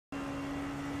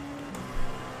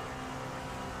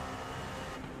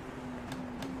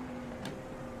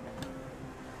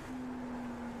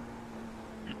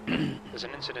There's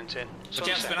an incident in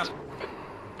Sunset.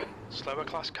 Slower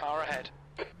class car ahead.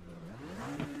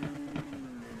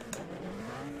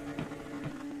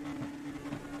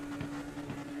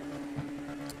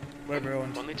 Whatever.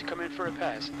 We'll need to come in for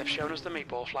repairs. They've shown us the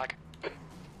meatball flag.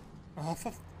 Oh,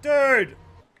 dude!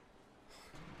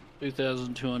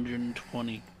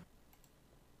 2,220.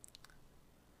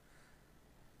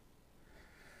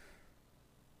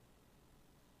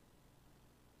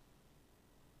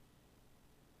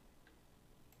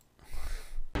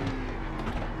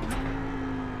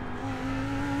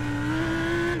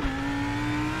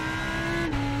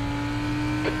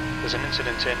 There's an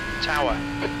incident in Tower.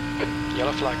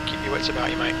 Yellow flag, keep your wits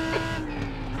about you, mate.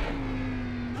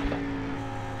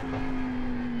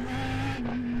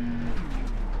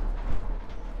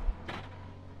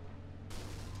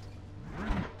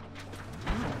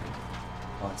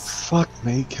 Nice. Fuck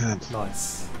me, can't.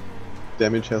 Nice.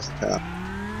 Damage has cap.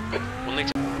 We'll need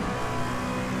to...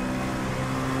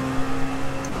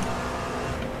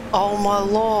 Oh my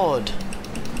lord!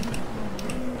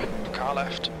 Car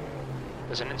left.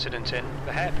 There's an incident in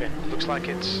the hairpin. Looks like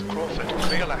it's Crawford.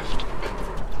 Clear left.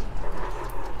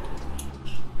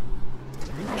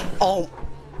 Oh,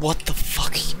 what the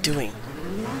fuck are you doing?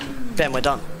 Ben, we're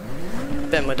done.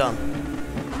 Ben, we're done.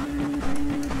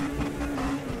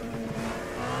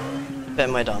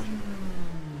 Ben, we're done.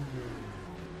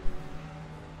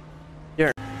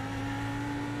 You're...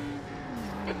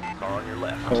 Car on your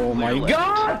left. Oh my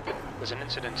god! There's an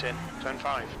incident in turn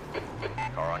 5.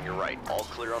 Car on your right. All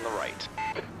clear on the right.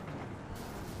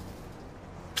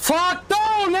 Fuck!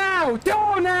 Don't now!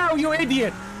 Don't now, you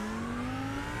idiot!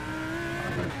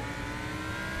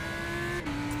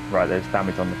 Right, there's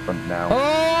damage on the front now.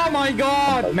 Oh my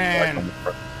god, man!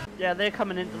 Yeah, they're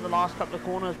coming into the last couple of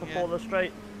corners before the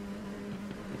straight.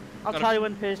 I'll tell you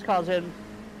when pace car's in.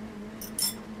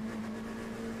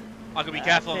 I can be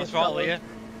careful on the throttle here.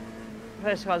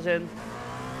 Pace car's in.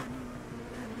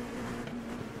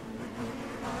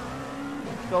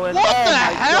 Going. What the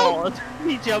hell? God.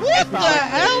 He jumped. What the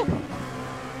hell?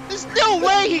 There's no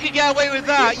way he could get away with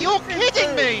that! You're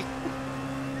kidding me!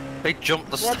 They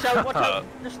jumped the Watch out, watch out.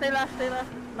 Just stay left, stay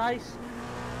left. Nice.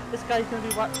 This guy's gonna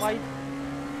be wide. Got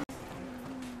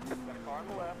a car on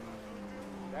the left.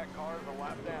 That car is a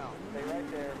lap down. Stay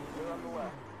right there. Clear on the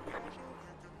left.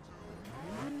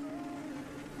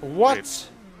 What?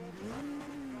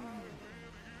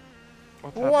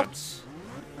 What?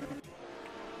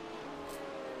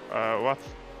 What?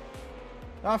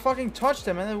 I fucking touched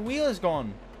him and the wheel is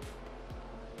gone.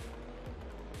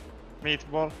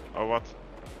 Meatball? Or what?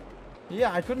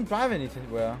 Yeah, I couldn't drive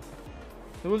anywhere.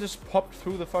 The wheel just popped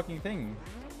through the fucking thing.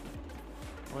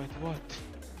 Wait, what?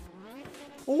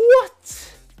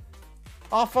 What?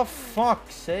 Oh, for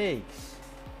fuck's sakes.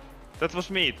 That was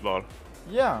Meatball.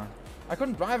 Yeah. I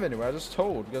couldn't drive anywhere, I just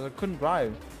told because I couldn't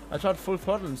drive. I tried full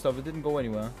throttle and stuff, it didn't go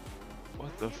anywhere.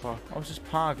 What the fuck? I was just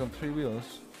parked on 3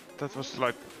 wheels. That was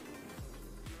like...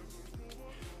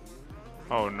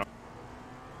 Oh no.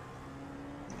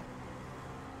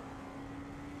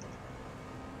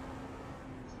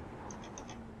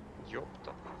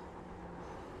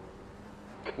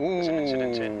 There's an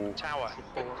incident in Tower.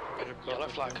 Yellow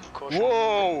flag. Caution.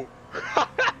 Whoa!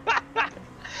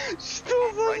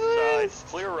 Что за жесть?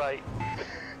 Clear right.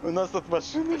 У нас тут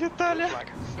машины летали.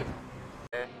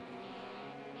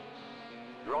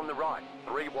 You're on the right.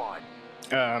 3 wide.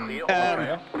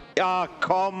 Ah,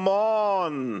 come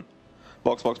on!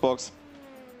 Box, box, box.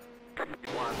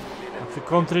 Znaczy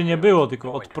kontry nie było,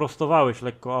 tylko odprostowałeś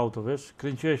lekko auto, wiesz?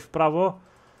 Kręciłeś w prawo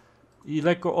i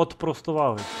lekko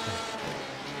odprostowałeś.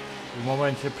 W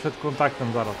momencie przed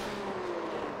kontaktem zaraz.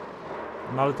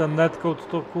 No ale ten netcode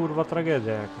to kurwa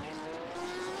tragedia jakaś.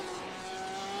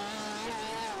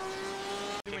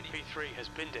 P3 has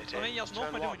binned it in.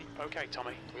 Turn 1. Okay,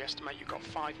 Tommy. We estimate you've got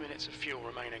 5 minutes of fuel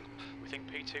remaining. We think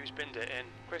P2's binned it in.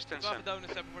 Christensen.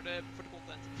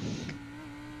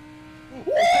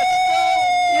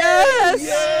 Yes!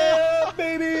 Yeah,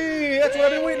 baby! That's what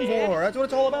I've been waiting for. That's what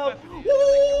it's all about. Woo!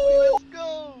 Let's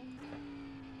go!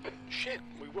 Shit,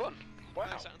 we won. Wow.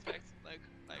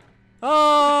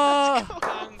 Oh!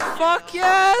 Fuck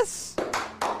yes!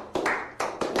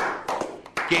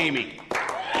 Gaming.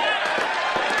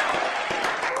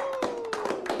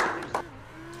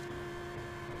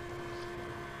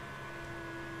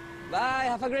 Bye,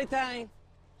 have a great time.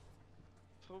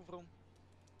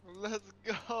 Let's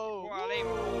go!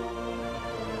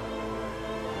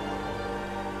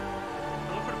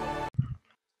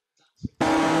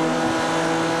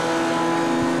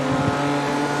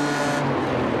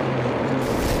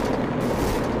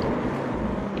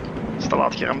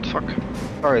 Installatie remd, fuck.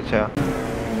 Alright, ja.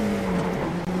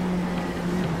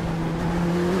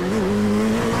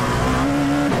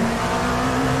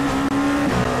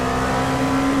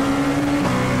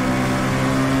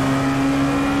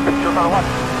 à droite.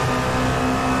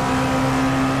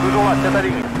 Toujours là, tiens ta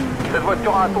ligne. Cette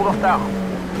voiture a un tour de retard.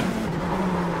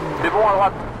 C'est bon à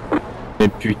droite. Mais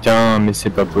putain, mais c'est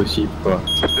pas possible quoi.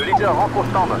 Le leader rentre au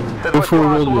stand. Cette voiture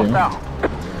a un tour de retard.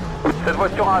 Cette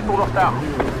voiture a un tour de retard.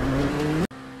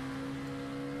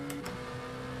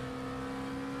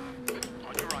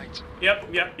 Yep.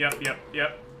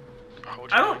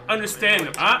 I don't understand.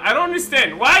 I don't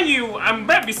understand. Why you? I'm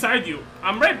right beside you.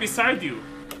 I'm right beside you.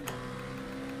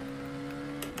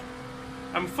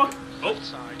 I'm fuck. Oh.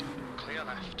 Side, clear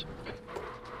left.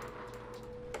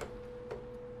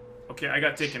 Okay, I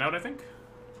got taken out, I think.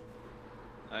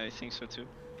 I think so too.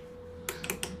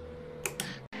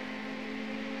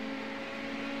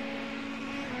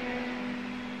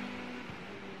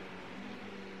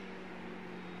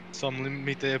 Só me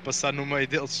limitei a passar no meio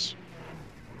deles.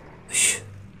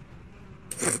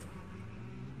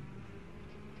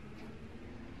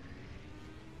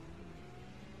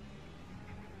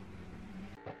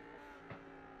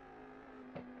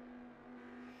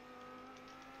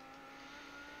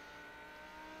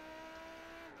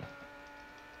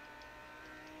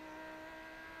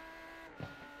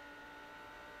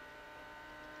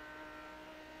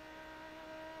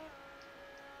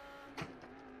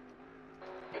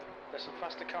 There's some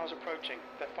faster cars approaching.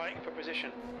 They're fighting for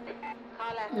position.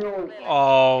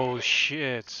 Oh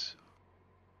shit.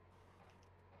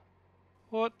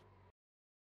 What?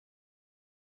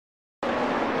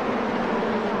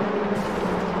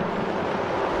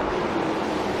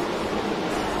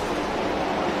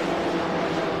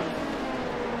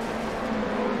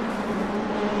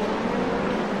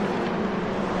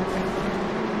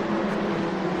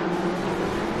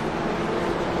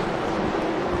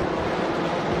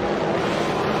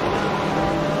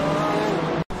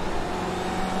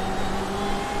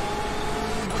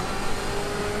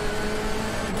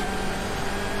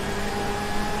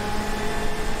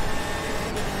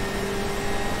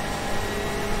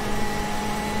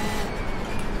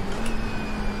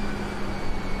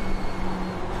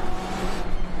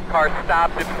 Car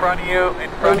stopped in front of you,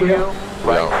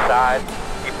 right side,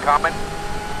 keep coming.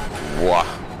 Buah.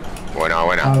 Buena.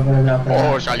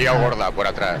 Oh, salía gorda por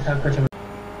atrás.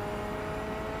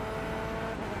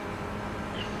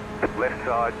 Left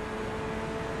side.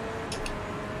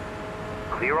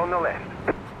 Clear on the left.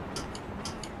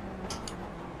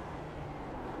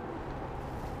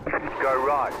 Go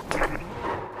right.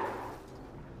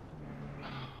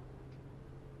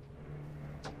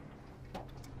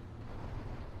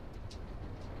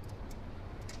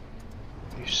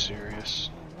 Are you serious?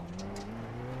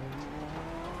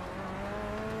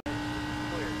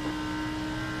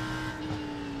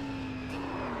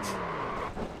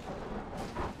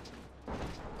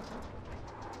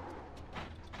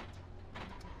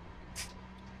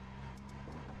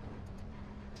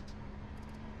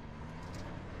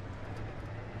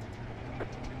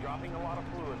 Dropping a lot of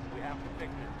fluid. We have to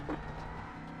fix it.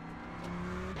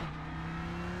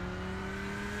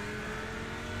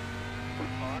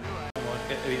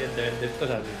 Evidentemente, esto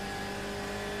es así.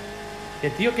 Que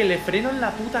tío, que le freno en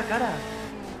la puta cara.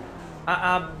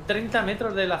 A 30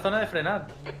 metros de la zona de frenar.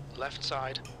 Left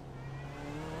side.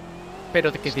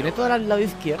 Pero que tiene todo al lado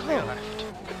izquierdo.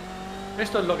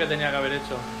 Esto es lo que tenía que haber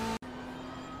hecho.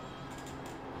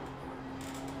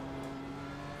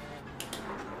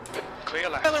 Clear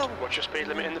left. Watch your speed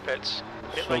limit in the pits.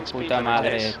 Su puta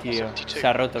madre, tío. Se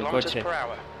ha roto el coche.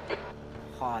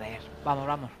 Joder,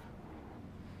 vamos.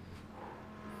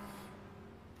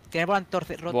 ¿Tienes volante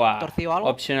Buah, torcido o algo?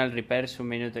 Optional repairs 1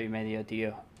 minuto y medio,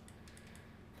 tío.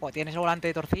 ¿Tienes el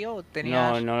volante torcido o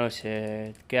tenías...? No lo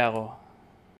sé. ¿Qué hago?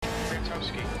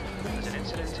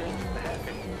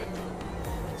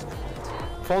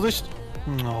 Vorsicht!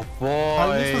 Oh boy!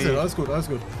 Alles gut.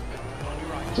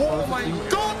 Oh mein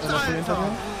Gott, Alter!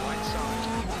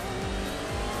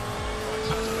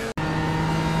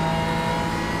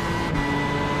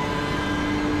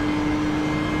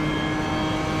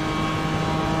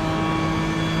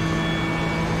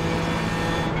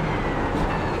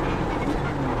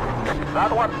 À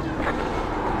droite.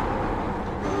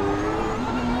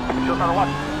 Chose à droite.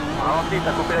 Ralenti,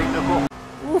 t'as coupé la ligne de cours.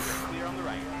 Ouf.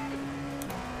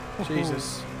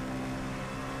 Jesus.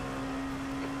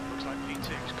 Looks like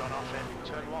P2's gone off in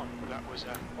turn 1. That was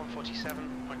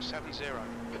 147.70.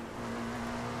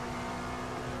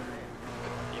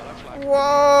 Yellow flag.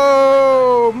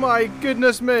 Whoa! My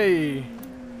goodness me!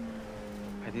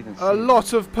 I didn't see A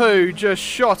lot of poo just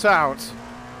shot out.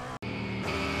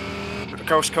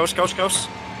 Coast.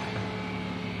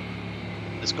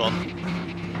 It's gone.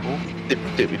 Oh,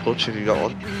 did we hold you got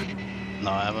on?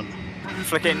 No, I haven't.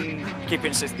 Flick it and keep it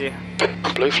in 60.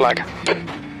 Blue flag.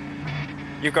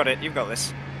 You've got it. You've got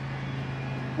this.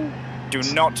 Do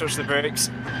not touch the brakes.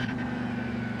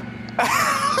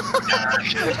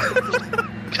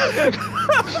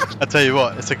 I tell you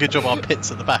what, it's a good job our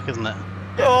pit's at the back, isn't it?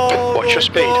 Oh, watch your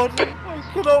speed. God. I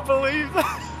cannot believe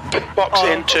that. Box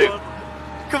in 2.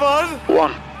 Come on.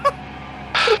 1.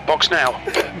 Box now.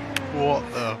 What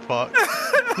the fuck?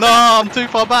 No, I'm too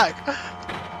far back.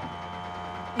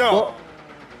 No.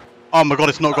 Oh my god,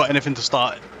 it's not got anything to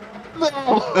start it.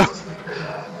 No.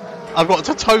 I've got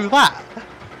to tow that.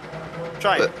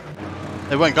 Try it.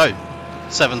 It won't go.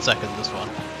 7 seconds, this one.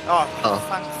 Oh,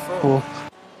 thank fuck.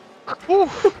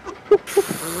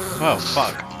 Well,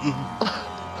 fuck.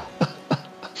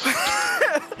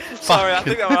 Sorry, I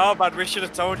think that was our bad. We should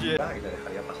have told you.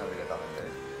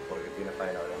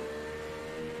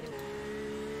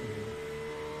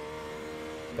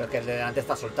 Pero que el de delante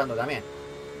está soltando también.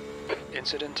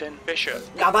 Incident in Bishop.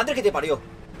 La madre que te parió.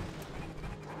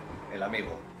 El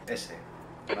amigo, ese.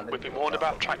 We've been warned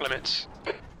about track limits.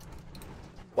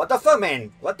 What the fuck,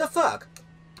 man? What the fuck?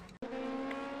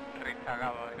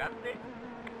 Rezagado adelante.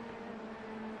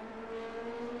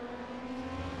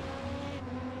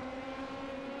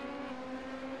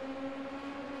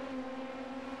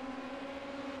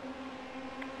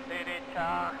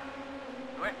 Derecha.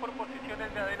 No es por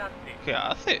posiciones de adelante. ¿Qué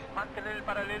hace? Mantener el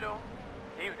paralelo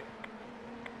libre.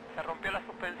 Se rompió la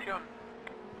suspensión.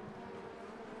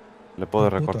 Le puedo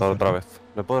recortar otra vez.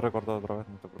 Le puedo recortar otra vez,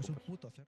 no te preocupes.